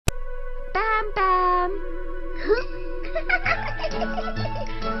BamBam.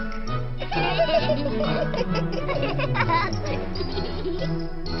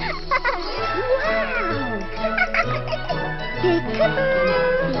 Wow!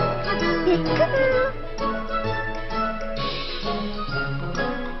 Peek-a-boo! Peek-a-boo!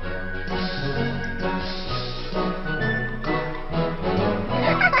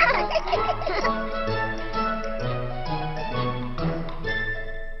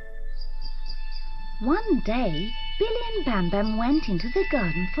 One day, Billy and BamBam went into the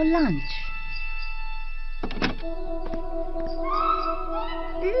garden for lunch.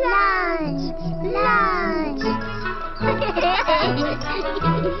 Lunch! Lunch!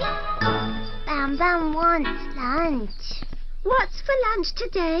 BamBam wants lunch. What's for lunch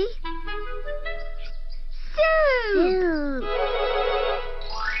today? Soup! Soup.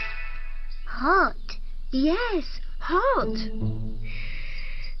 Hot. Yes, hot.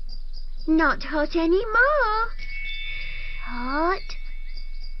 Not hot anymore. Hot.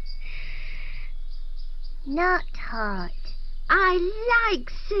 Not hot. I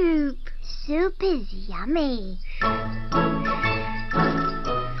like soup. Soup is yummy.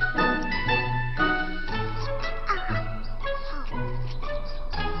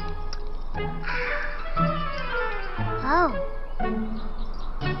 Oh.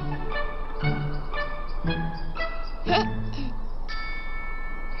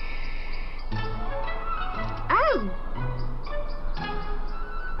 Oh.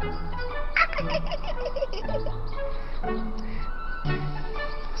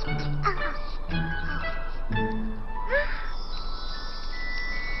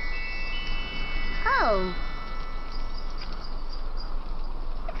 Oh.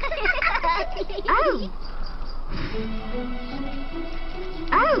 Oh.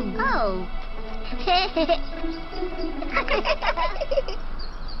 Oh. Oh.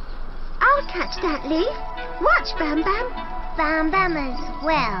 I'll catch that leaf. Watch, BamBam. BamBam as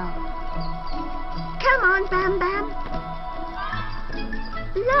well. Come on, BamBam.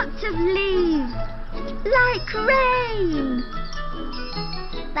 Lots of leaves. Like rain.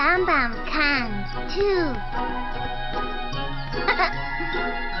 BamBam can too.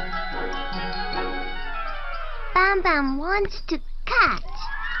 BamBam wants to catch.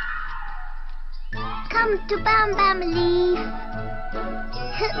 Come to BamBam, leaf.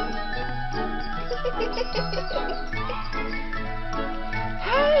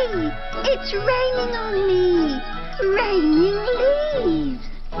 Hey, it's raining on me. Raining leaves.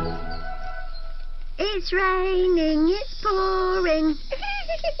 It's raining, it's pouring.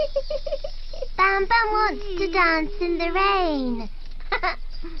 BamBam wants to dance in the rain.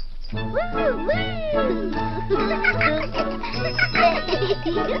 Woo, woo.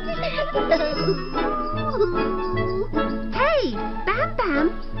 Hey, BamBam,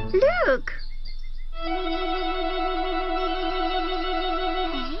 look.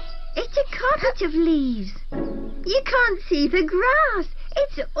 It's a carpet of leaves. You can't see the grass.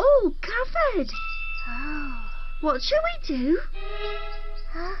 It's all covered. Oh. What shall we do?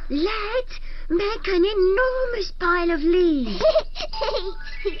 Huh? Let's make an enormous pile of leaves.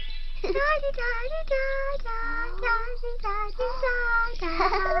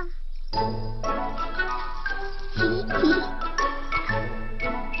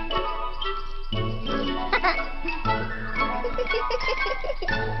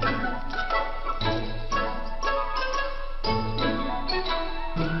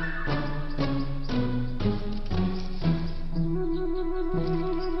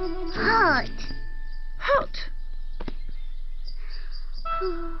 Hot. Hot.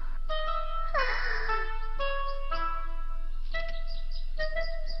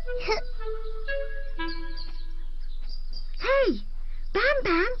 Hey,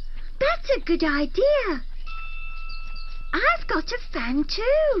 BamBam, that's a good idea. I've got a fan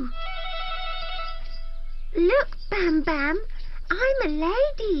too. Look, BamBam, I'm a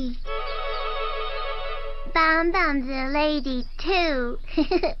lady. BamBam's a lady too.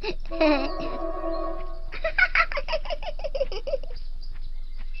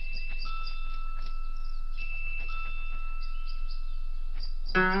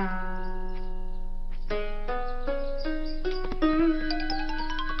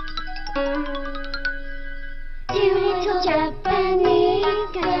 Two little Japanese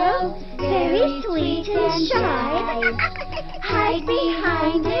girls, very sweet and shy, hide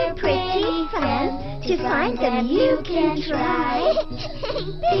behind their pretty fans. To find them you can try.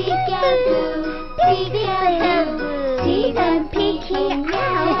 Peek-a-boo, peek-a-boo, see them peeking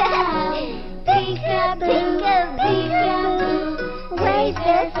out. Peek-a-boo, peek-a-boo, wave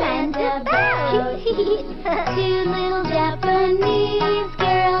their fans about. Two little Japanese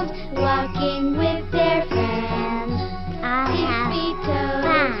girls walking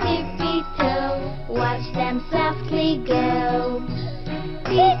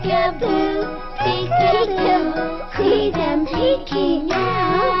them peeking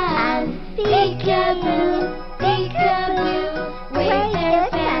out and peekaboo, peekaboo, wave their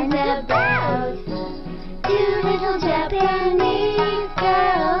fans about. Two little Japanese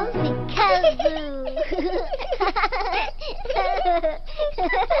girls, peekaboo.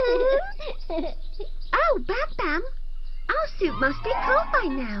 Oh, BamBam, our soup must be cold by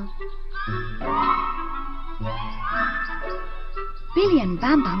now. Billy and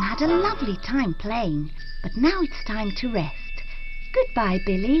BamBam had a lovely time playing, but now it's time to rest. Goodbye,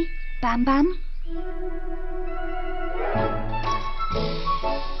 Billy. BamBam.